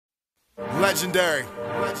Legendary.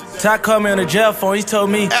 Ty called me on the jail phone. He told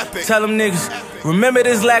me, tell them niggas, remember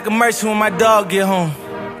this lack of mercy when my dog get home.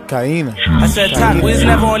 Kaina. I said, Ty, we was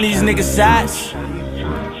never on these niggas' sides.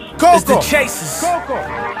 CoCo. It's the chasers.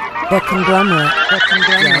 The conglomerate.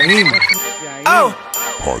 Oh.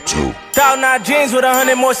 Part 2. 1,009 jeans with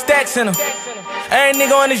 100 more stacks in them. Every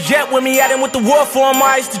nigga on this jet with me, I done with the war for him,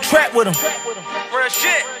 I used to trap with him. Real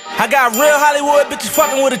shit. I got real Hollywood bitches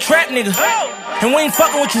fucking with a trap nigga. And we ain't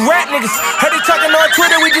fucking with you rap niggas. Heard they talking on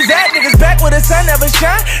Twitter, we just at niggas. Back where the sun never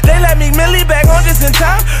shine. They let me Millie back on just in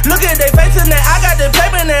time. Look at they faces now, I got the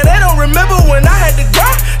paper now. They don't remember when I had to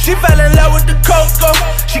grind. She fell in love with the CoCo.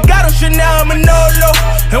 She got on Chanel and Manolo.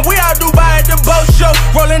 And we all Dubai at the boat show.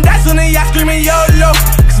 Rolling dice on the yacht screaming YOLO.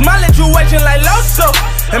 Cause my situation like Loso.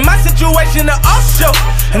 And my situation a Osho.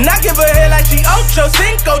 And I give her head like she Ocho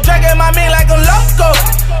Cinco. Dragging my mean like a loco.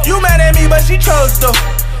 You mad at me but she chose though.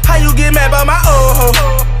 How you get mad by my old hoe?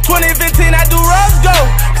 2015 I do rose go.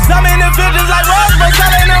 Cause I'm in the visions like Rose Bowl,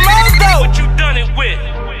 selling them rose though. What you done it with?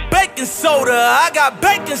 Baking soda, I got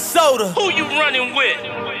baking soda. Who you running with?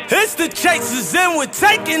 It's the chasers and we're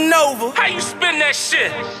taking over. How you spin that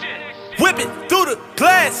shit? Whip it through the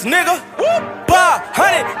glass, nigga. Buy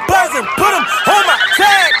 100 bucks and put them on my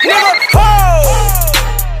tag, nigga. Oh!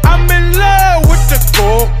 I'm in love with the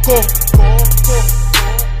CoCo.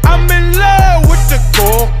 I'm in love with the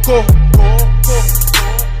CoCo.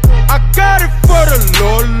 I got it for the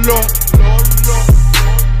Lolo.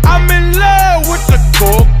 I'm in love with the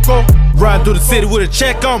CoCo. Riding through the city with a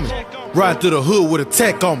check on me. Riding through the hood with a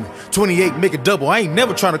tech on me. 28 make a double, I ain't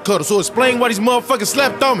never tryna cut her, so explain why these motherfuckers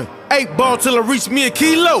slept on me. 8 ball till I reach me a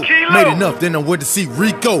kilo. Made enough, then I went to see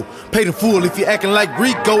Rico. Paid the fool if you acting like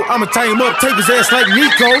Rico. I'ma tie him up, tape his ass like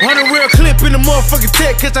Nico. 100 real clip in the motherfucking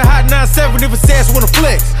tech. Catch a hot 9-7 if his ass wanna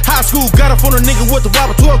flex. High school got up on a nigga with the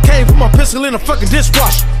wobble. 12 came put my pistol in a fucking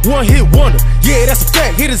dishwasher. One hit wonder, yeah that's a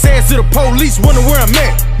fact. Hit his ass to the police, wonder where I'm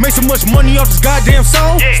at. Made so much money off this goddamn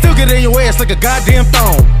song. Still get in your ass like a goddamn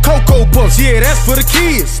thong. CoCo Puffs, yeah that's for the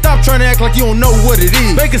kids. Stop trying to act like you don't know what it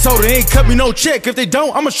is. Baking soda ain't cut me no check. If they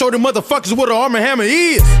don't, I'ma show them motherfuckers what an Arm & Hammer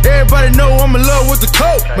is. Everybody know I'm in love with the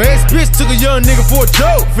coke. My ex-bitch took a young nigga for a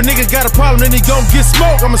joke. If a nigga got a problem, then he gon' get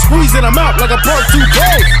smoked. I'ma squeeze and I'm out like a part 2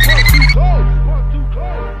 coke.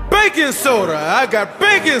 Baking soda, I got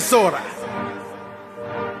baking soda.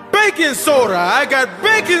 Baking soda, I got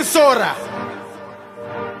baking soda.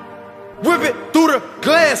 Whip it through the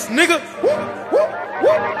glass, nigga.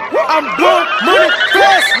 I'm blowing money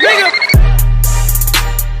fast, nigga.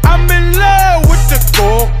 I'm in love with the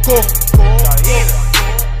CoCo.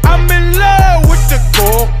 I'm in love with the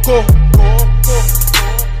CoCo.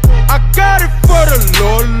 I got it for the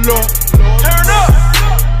Lolo. Turn up.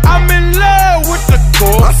 I'm in love with the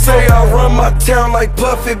CoCo. I say I run my town like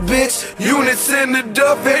Puffy, bitch. Units in the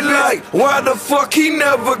Duffy like, why the fuck he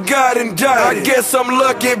never got indicted? I guess I'm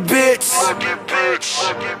lucky, bitch.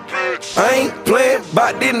 I ain't playing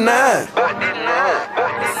by the 9.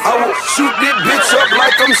 I will shoot this bitch up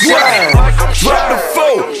like I'm Shine. Drop the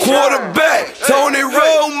 4, quarterback, Tony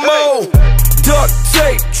Romo. Duct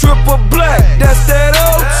tape, triple black, that's that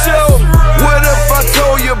old show. What if I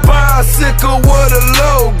told you bicycle with a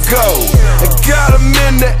logo? I got him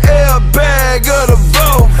in the airbag of the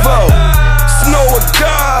Volvo. Snow a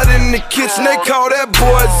god in the kitchen, they call that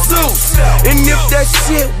boy Zeus. And if that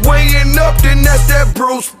shit weighing up, then that's that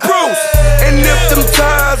Bruce. And if them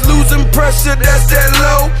tires losing pressure, that's that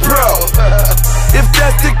low pro. If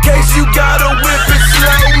that's the case, you gotta whip it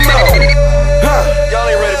slow-mo.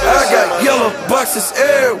 I got yellow boxes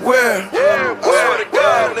everywhere.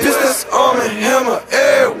 Business Arm & Hammer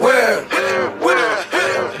everywhere.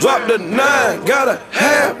 Drop the 9, got a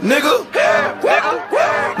half, nigga.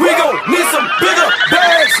 We gon' need some bigger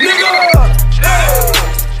bags, nigga.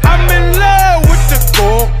 I'm in love with the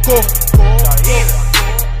CoCo.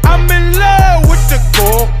 I'm in love with the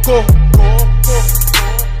CoCo.